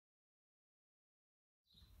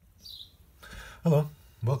Hello,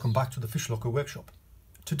 welcome back to the Fish Locker workshop.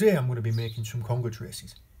 Today I'm going to be making some conger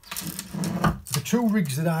traces. The two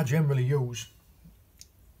rigs that I generally use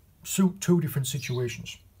suit two different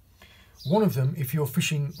situations. One of them if you're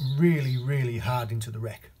fishing really hard into the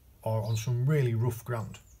wreck or on some really rough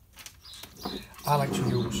ground. I like to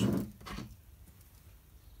use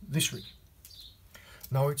this rig.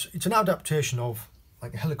 Now it's an adaptation of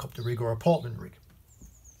like a helicopter rig or a Portland rig.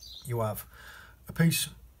 You have a piece,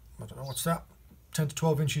 I don't know what's that, 10 to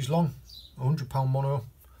 12 inches long, 100-pound mono,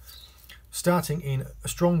 starting in a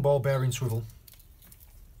strong ball bearing swivel,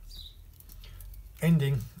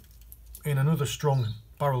 ending in another strong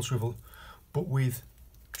barrel swivel, but with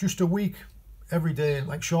just a weak, everyday,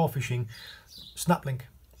 like shore fishing, snap link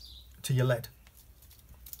to your lead.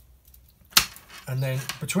 And then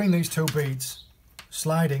between these two beads,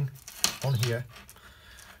 sliding on here,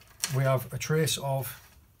 we have a trace of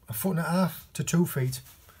 1.5 to 2 feet,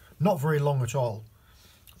 not very long at all,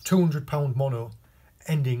 200-pound mono,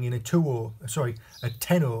 ending in a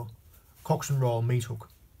 10-0 Cox and Roll meat hook.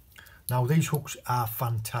 Now these hooks are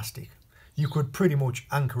fantastic. You could pretty much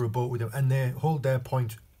anchor a boat with them and they hold their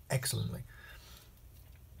point excellently.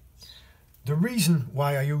 The reason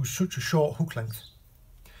why I use such a short hook length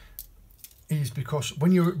is because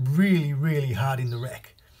when you're really hard in the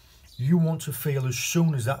wreck, you want to feel as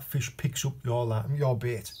soon as that fish picks up your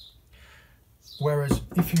bait. Whereas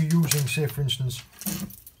if you're using, say for instance,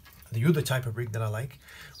 the other type of rig that I like,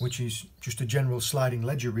 which is just a general sliding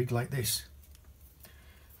ledger rig like this,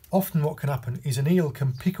 often what can happen is an eel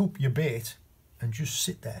can pick up your bait and just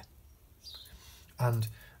sit there. And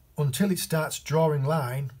until it starts drawing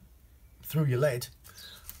line through your lead,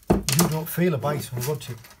 you don't feel a bite on a rod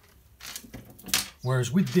tip. Whereas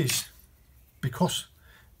with this, because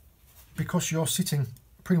you're sitting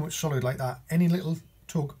pretty much solid like that, any little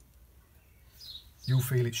tug, you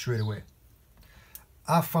feel it straight away.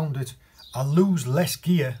 I've found that I lose less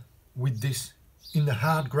gear with this in the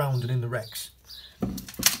hard ground and in the wrecks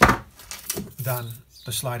than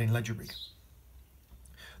the sliding ledger rig.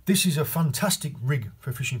 This is a fantastic rig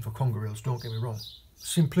for fishing for conger eels, don't get me wrong.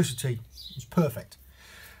 Simplicity is perfect.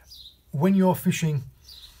 When you're fishing,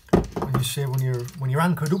 when you're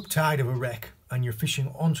anchored up tide of a wreck and you're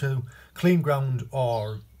fishing onto clean ground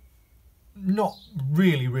or not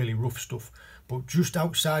really rough stuff, but just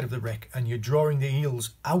outside of the wreck and you're drawing the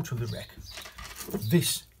eels out of the wreck,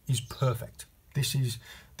 this is perfect. This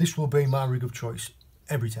will be my rig of choice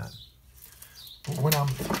every time. But when I'm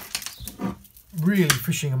really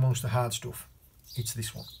fishing amongst the hard stuff, it's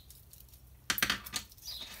this one.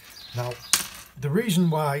 Now, the reason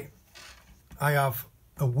why I have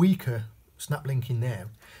a weaker snap link in there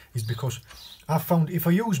is because I've found if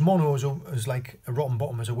I use mono as like a rotten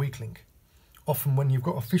bottom as a weak link, often when you've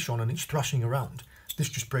got a fish on and it's thrashing around, this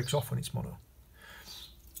just breaks off when it's mono.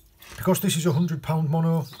 Because this is a 100-pound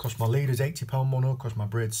mono, because my leader's 80-pound mono, because my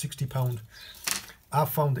braid's 60-pound, I've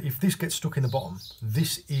found that if this gets stuck in the bottom,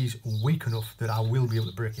 this is weak enough that I will be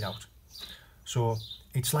able to break it out. So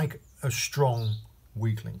it's like a strong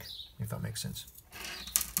weak link, if that makes sense.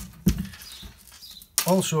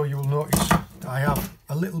 Also, you will notice that I have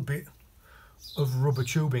a little bit of rubber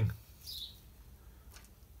tubing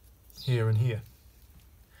here and here.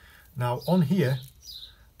 Now on here,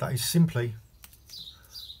 that is simply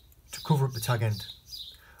to cover up the tag end.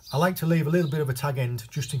 I like to leave a little bit of a tag end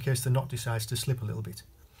just in case the knot decides to slip a little bit.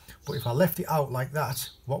 But if I left it out like that,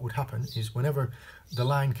 what would happen is whenever the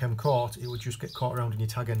line came caught, it would just get caught around in your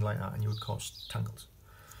tag end like that and you would cause tangles.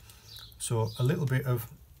 So a little bit of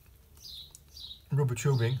rubber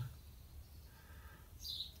tubing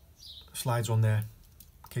slides on there,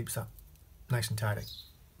 keeps that nice and tidy.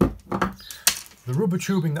 The rubber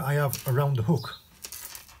tubing that I have around the hook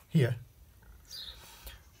here,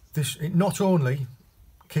 it not only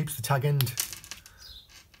keeps the tag end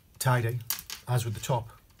tidy as with the top,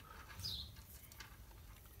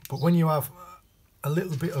 but when you have a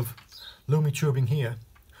little bit of lumi tubing here,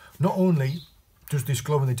 not only does this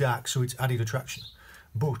glow in the dark, so it's added attraction,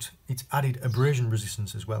 but it's added abrasion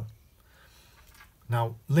resistance as well.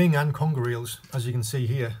 Now ling and conger eels, as you can see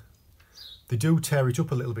here, they do tear it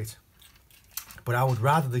up a little bit, but I would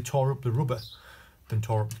rather they tore up the rubber than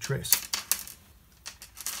tore up the trace.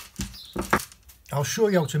 I'll show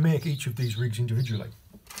you how to make each of these rigs individually.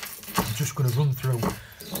 I'm just going to run through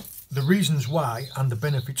the reasons why and the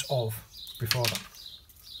benefits of before that.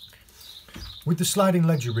 With the sliding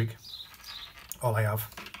ledger rig, all I have,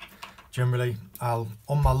 generally, on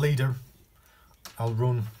my leader, I'll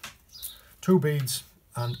run 2 beads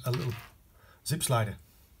and a little zip slider.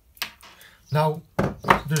 Now,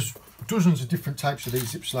 there's dozens of different types of these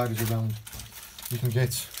zip sliders around. You can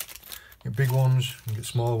get Get big ones, you get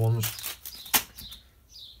small ones.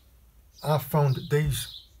 I've found that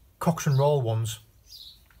these Cox and Roll ones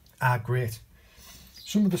are great.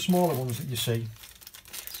 Some of the smaller ones that you see,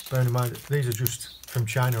 bearing in mind that these are just from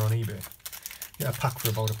China on eBay, get a pack for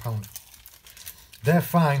about £1. They're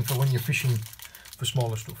fine for when you're fishing for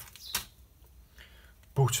smaller stuff.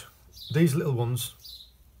 But these little ones,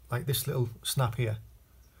 like this little snap here,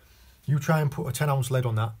 you try and put a 10-ounce lead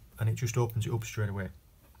on that and it just opens it up straight away.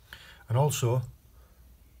 And also,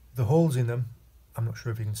 the holes in them, I'm not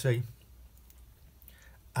sure if you can see,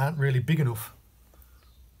 aren't really big enough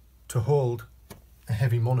to hold a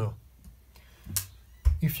heavy mono.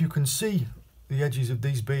 If you can see the edges of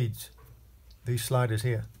these beads, these sliders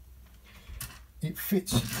here, it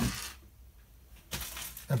fits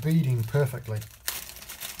a beading perfectly,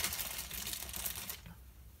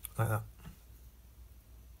 like that.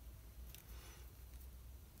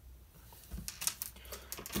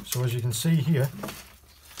 So as you can see here,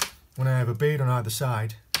 when I have a bead on either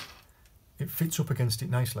side, it fits up against it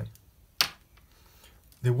nicely.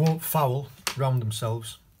 They won't foul round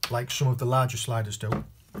themselves like some of the larger sliders do.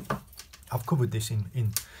 I've covered this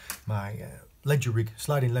in my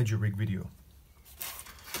sliding ledger rig video.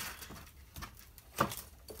 At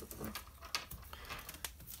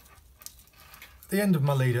the end of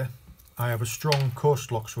my leader, I have a strong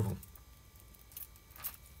coast lock swivel.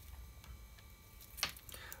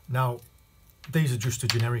 Now, these are just a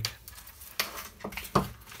generic.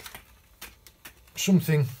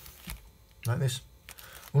 Something like this,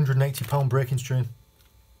 £180 breaking strain,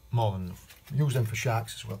 more than enough. Use them for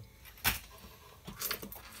sharks as well.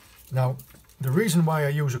 Now, the reason why I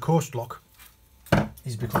use a coast lock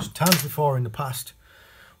is because times before in the past,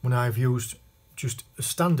 when I've used just a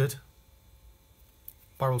standard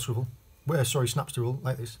barrel swivel, snap swivel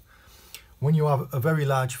like this, when you have a very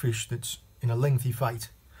large fish that's in a lengthy fight,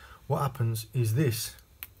 what happens is this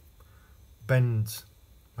bends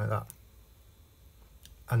like that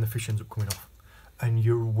and the fish ends up coming off and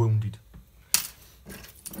you're wounded.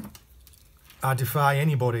 I defy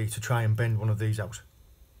anybody to try and bend one of these out.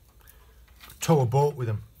 Tow a boat with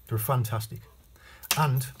them, they're fantastic.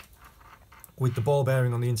 And with the ball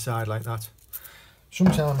bearing on the inside like that,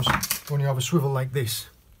 sometimes when you have a swivel like this,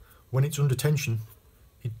 when it's under tension,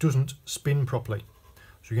 it doesn't spin properly,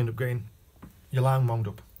 so you end up getting your line wound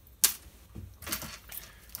up.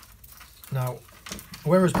 Now,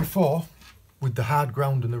 whereas before, with the hard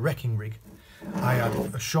ground and the wrecking rig, I had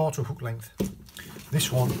a shorter hook length. This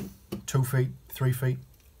one, 2 feet, 3 feet,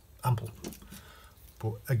 ample.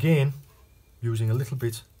 But again, using a little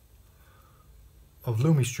bit of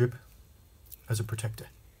Lumi strip as a protector.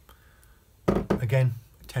 Again,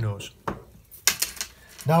 10-0s.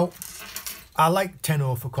 Now, I like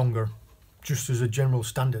 10-0 for conger, just as a general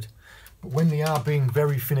standard. But when they are being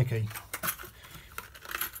very finicky,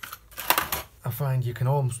 I find you can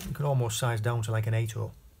almost size down to like an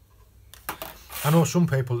 8-0. I know some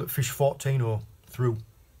people that fish 14-0 through,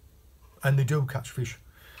 and they do catch fish.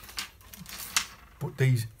 But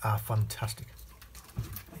these are fantastic.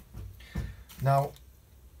 Now,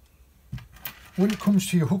 when it comes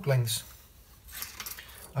to your hook lengths,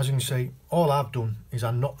 as you can see, all I've done is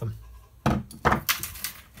I knot them.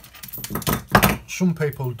 Some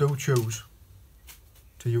people do choose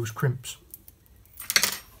to use crimps,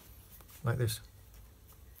 like this.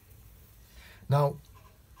 Now,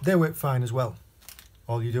 they work fine as well.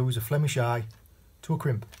 All you do is a Flemish eye to a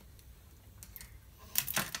crimp.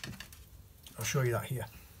 I'll show you that here.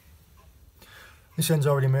 This end's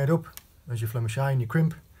already made up. There's your Flemish eye and your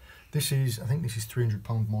crimp. This is, I think this is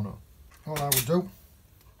 £300 mono. All I would do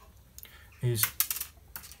is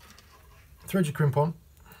thread your crimp on,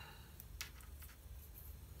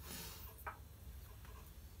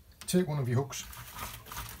 take one of your hooks,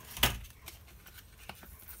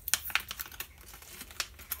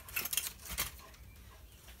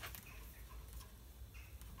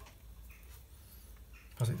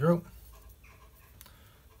 pass it through,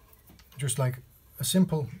 just like a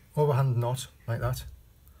simple overhand knot like that,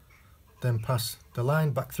 then pass the line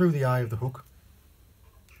back through the eye of the hook,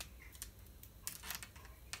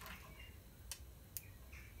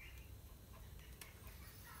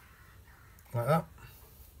 like that,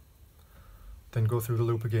 then go through the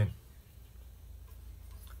loop again.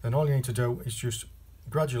 Then all you need to do is just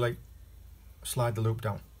gradually slide the loop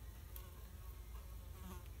down.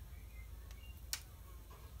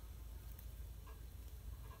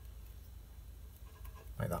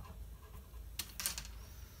 Like that.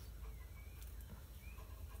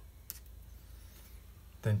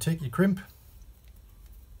 Then take your crimp,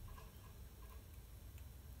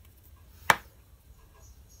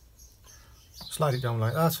 slide it down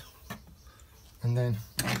like that, and then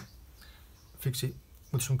fix it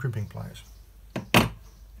with some crimping pliers.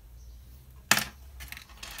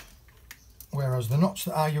 Whereas the knots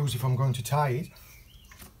that I use if I'm going to tie it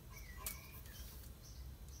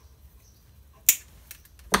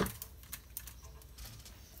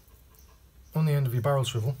on the end of your barrel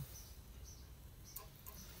swivel,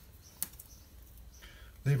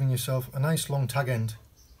 leaving yourself a nice long tag end.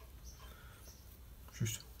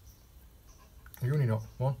 Just a uni knot.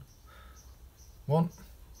 1,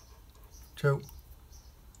 2,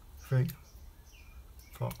 3,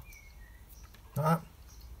 4. Like that.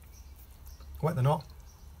 Wet the knot.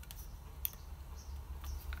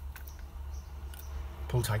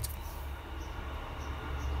 Pull tight.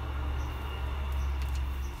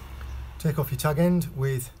 Take off your tag end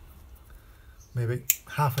with maybe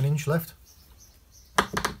 ½ an inch left.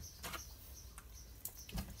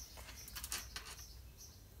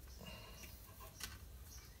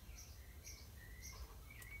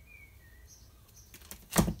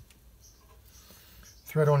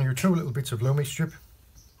 Thread on your 2 little bits of loomy strip,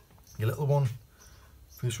 your little one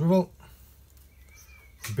for your swivel,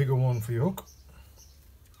 the bigger one for your hook.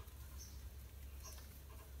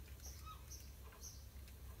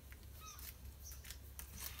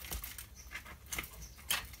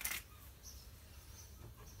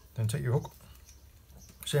 Then take your hook,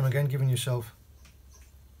 same again, giving yourself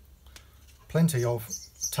plenty of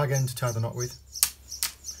tag end to tie the knot with.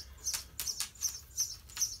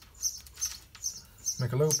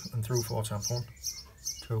 Make a loop and through 4 times. 1,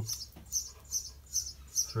 2,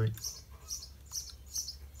 3,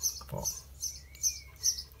 4.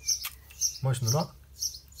 Moisten the knot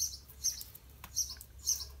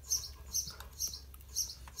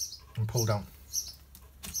and pull down.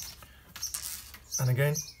 And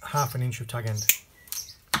again, ½ an inch of tag end.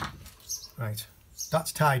 Right,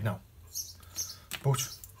 that's tied now. But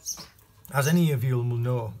as any of you will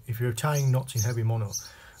know, if you're tying knots in heavy mono,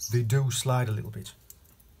 they do slide a little bit.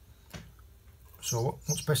 So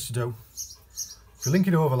what's best to do, if you link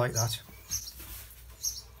it over like that,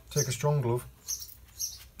 take a strong glove.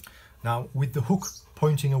 Now with the hook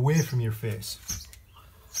pointing away from your face,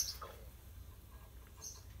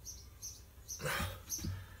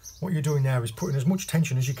 what you're doing there is putting as much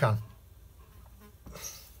tension as you can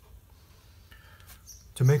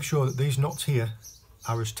to make sure that these knots here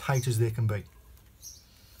are as tight as they can be.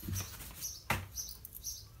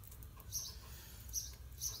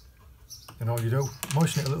 And all you do,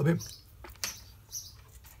 moisten it a little bit,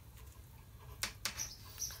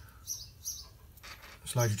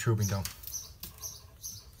 slide your tubing down.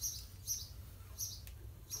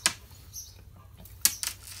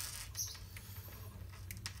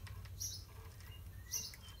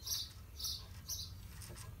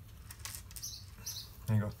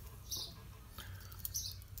 There you go.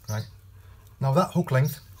 Right, now that hook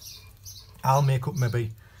length, I'll make up maybe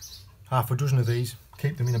 ½ a dozen of these,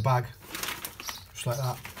 keep them in a bag, just like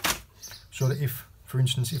that, so that if, for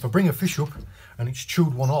instance, if I bring a fish up and it's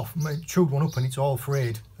chewed one up and it's all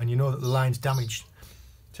frayed and you know that the line's damaged,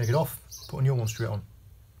 take it off, put a new one straight on.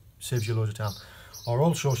 Saves you loads of time. Or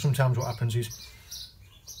also sometimes what happens is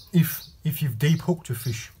if you've deep hooked a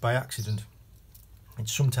fish by accident,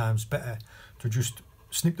 it's sometimes better to just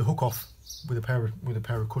snip the hook off with a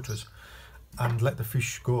pair of cutters and let the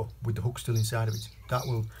fish go with the hook still inside of it.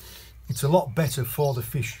 It's a lot better for the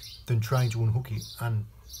fish than trying to unhook it and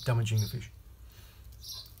damaging the fish.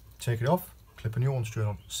 Take it off, clip a new one straight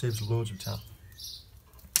on, saves loads of time.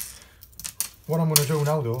 What I'm going to do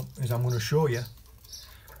now though is I'm going to show you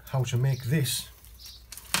how to make this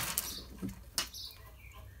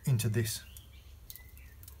into this.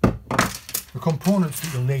 The components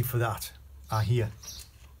that you'll need for that are here.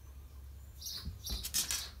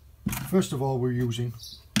 First of all, we're using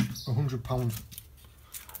a £100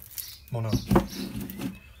 mono.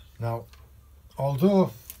 Now,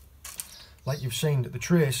 although, like you've seen, that the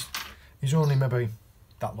trace is only maybe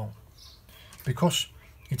that long, because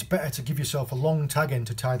it's better to give yourself a long tag end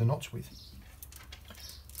to tie the knots with.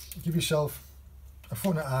 Give yourself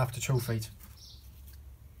 1.5 foot to 2 feet.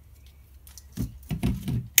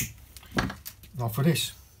 Now for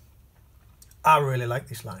this, I really like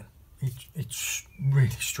this line. It's really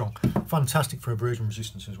strong. Fantastic for abrasion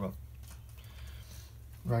resistance as well.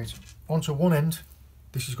 Right, onto one end,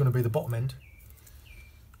 this is going to be the bottom end.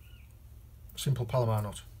 Simple Palomar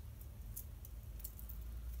knot.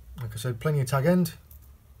 Like I said, plenty of tag end.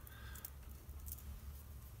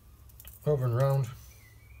 Over and round.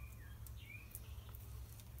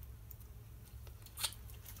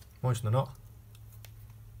 Moisten the knot.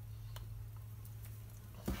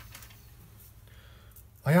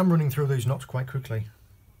 I am running through these knots quite quickly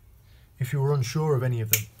if you were unsure of any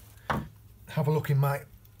of them, have a look in my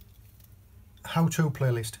how-to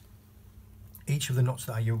playlist. Each of the knots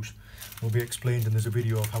that I use will be explained, and there's a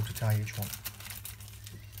video of how to tie each one.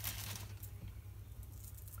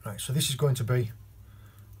 Right, so this is going to be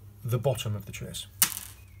the bottom of the trace.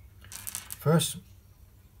 First,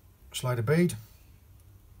 slide a bead.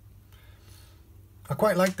 I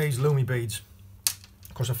quite like these loomy beads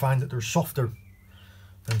because I find that they're softer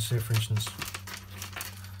than, say, for instance,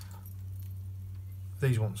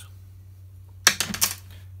 these ones.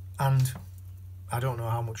 And I don't know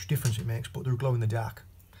how much difference it makes, but they're glow in the dark.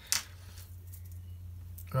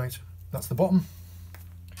 Right, that's the bottom.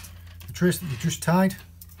 The trace that you've just tied,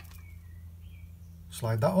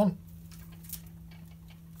 slide that on.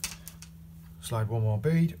 Slide one more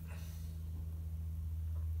bead.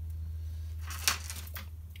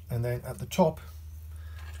 And then at the top,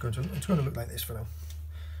 it's going to look like this for now.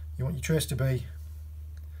 You want your trace to be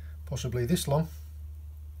possibly this long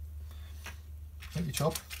at your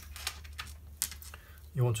top.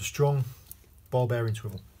 You want a strong ball bearing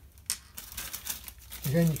swivel.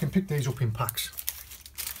 Again, you can pick these up in packs.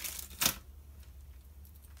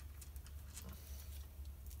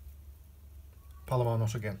 Palomar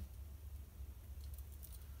knot again.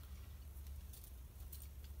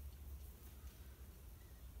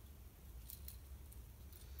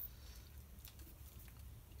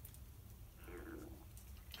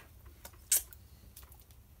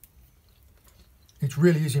 It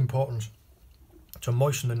really is important to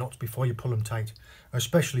moisten the knots before you pull them tight,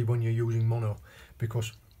 especially when you're using mono,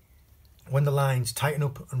 because when the lines tighten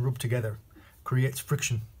up and rub together, it creates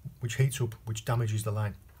friction, which heats up, which damages the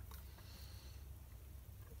line.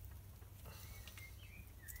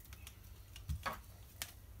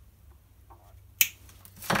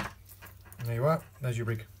 And there you are, there's your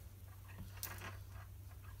rig.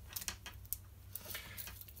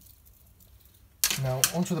 Now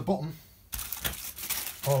onto the bottom,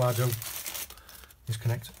 all I do is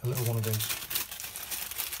connect a little one of these.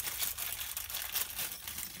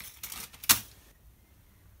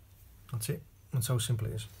 That's it. That's how simple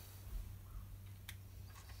it is.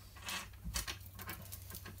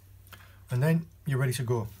 And then you're ready to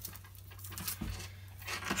go.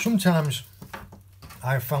 Sometimes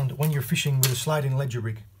I have found that when you're fishing with a sliding ledger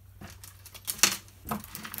rig,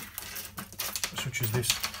 such as this,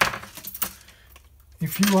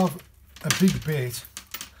 if you have a big bait,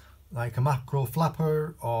 like a mackerel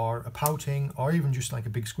flapper or a pouting, or even just like a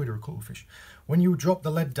big squid or a cuttlefish, when you drop the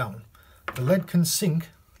lead down, the lead can sink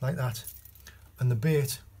like that, and the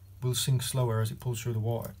bait will sink slower as it pulls through the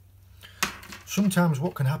water. Sometimes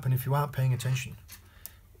what can happen if you aren't paying attention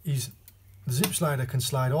is the zip slider can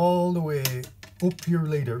slide all the way up your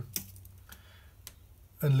leader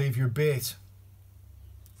and leave your bait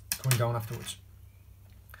going down afterwards.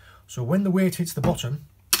 So when the weight hits the bottom,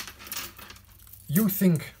 you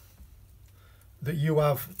think that you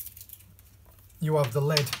have the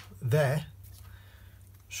lead there,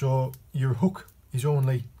 so your hook is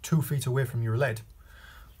only 2 feet away from your lead,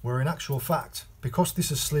 where in actual fact, because this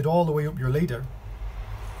has slid all the way up your leader,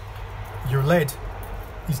 your lead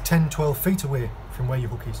is 10-12 feet away from where your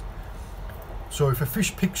hook is. So if a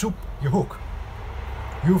fish picks up your hook,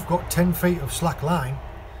 you've got 10 feet of slack line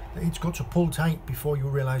that it's got to pull tight before you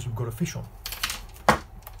realise you've got a fish on.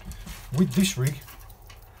 With this rig,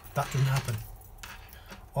 that doesn't happen.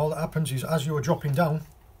 All that happens is as you are dropping down,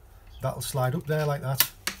 that'll slide up there like that,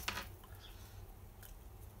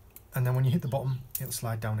 and then when you hit the bottom, it'll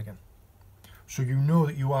slide down again. So you know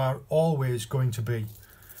that you are always going to be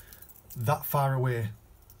that far away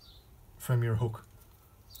from your hook.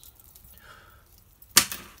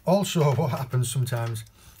 Also, what happens sometimes,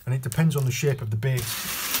 and it depends on the shape of the bait,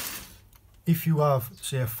 if you have,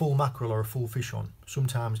 say, a full mackerel or a full fish on,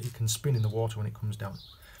 sometimes it can spin in the water when it comes down.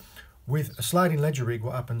 With a sliding ledger rig,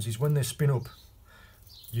 what happens is when they spin up,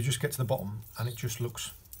 you just get to the bottom and it just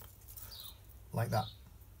looks like that.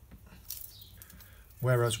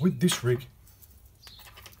 Whereas with this rig,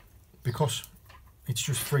 because it's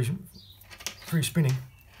just free spinning,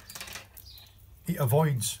 it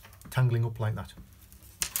avoids tangling up like that.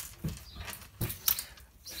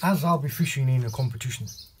 As I'll be fishing in a competition,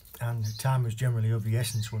 and time is generally of the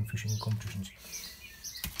essence when fishing in competitions,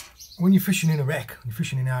 when you're fishing in a wreck, you're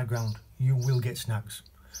fishing in hard ground, you will get snags,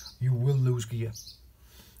 you will lose gear,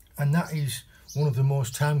 and that is one of the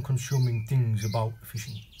most time consuming things about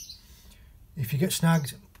fishing. If you get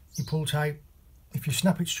snagged, you pull tight. If you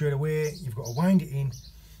snap it straight away, you've got to wind it in,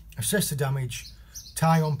 assess the damage,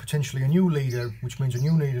 tie on potentially a new leader, which means a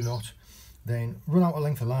new leader knot, then run out a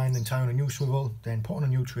length of line, then tie on a new swivel, then put on a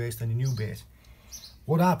new trace, then a new bait.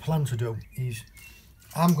 What I plan to do is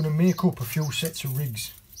I'm going to make up a few sets of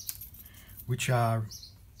rigs, which are,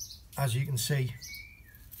 as you can see,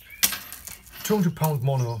 200-pound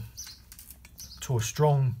mono to a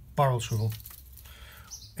strong barrel swivel,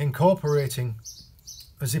 incorporating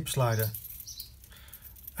a zip slider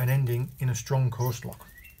and ending in a strong coast lock.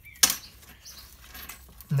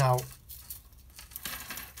 Now,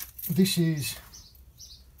 this is,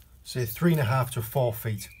 say, 3.5 to 4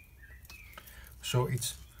 feet, so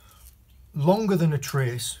it's longer than a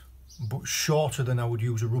trace but shorter than I would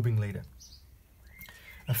use a rubbing leader.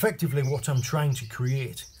 Effectively, what I'm trying to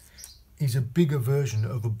create is a bigger version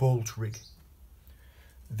of a bolt rig.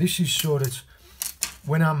 This is so that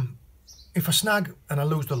when if I snag and I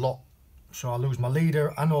lose the lot, so I lose my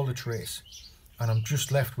leader and all the trace, and I'm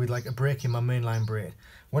just left with like a break in my mainline braid,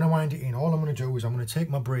 when I wind it in, all I'm going to do is I'm going to take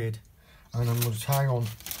my braid and I'm going to tie on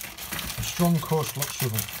a strong coast lock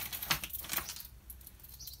swivel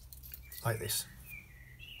like this.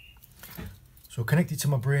 So connected to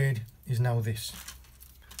my braid is now this.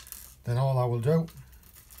 Then all I will do,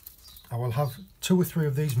 I will have 2 or 3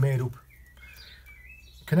 of these made up,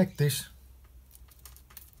 connect this,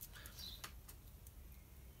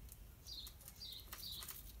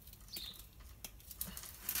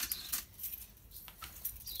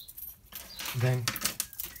 then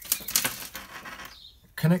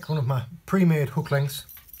connect one of my pre-made hook lengths,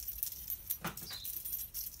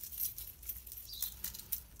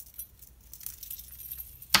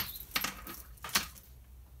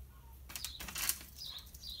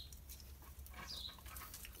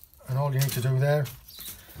 and all you need to do there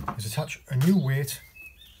is attach a new weight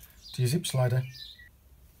to your zip slider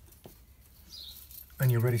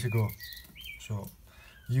and you're ready to go. So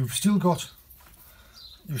you've still got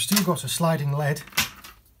a sliding lead,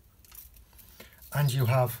 and you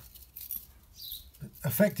have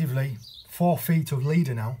effectively 4 feet of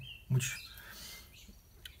leader now, which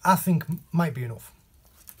I think might be enough.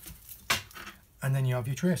 And then you have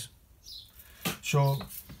your trace. So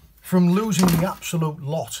from losing the absolute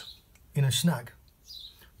lot in a snag,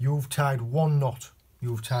 you've tied 1 knot.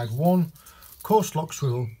 You've tied 1 coast lock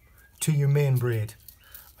swivel to your main braid,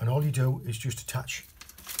 and all you do is just attach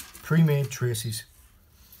pre-made traces.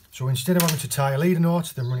 So instead of having to tie a leader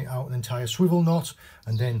knot, then run it out and then tie a swivel knot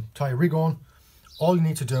and then tie a rig on, all you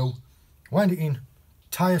need to do, wind it in,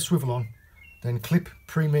 tie a swivel on, then clip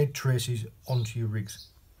pre-made traces onto your rigs.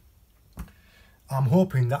 I'm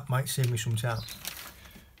hoping that might save me some time.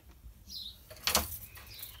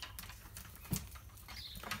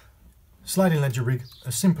 Sliding ledger rig,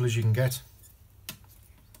 as simple as you can get.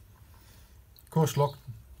 Coast lock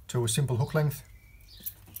to a simple hook length.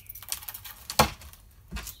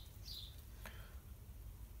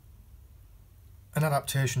 An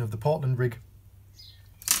adaptation of the Portland rig,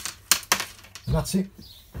 and that's it.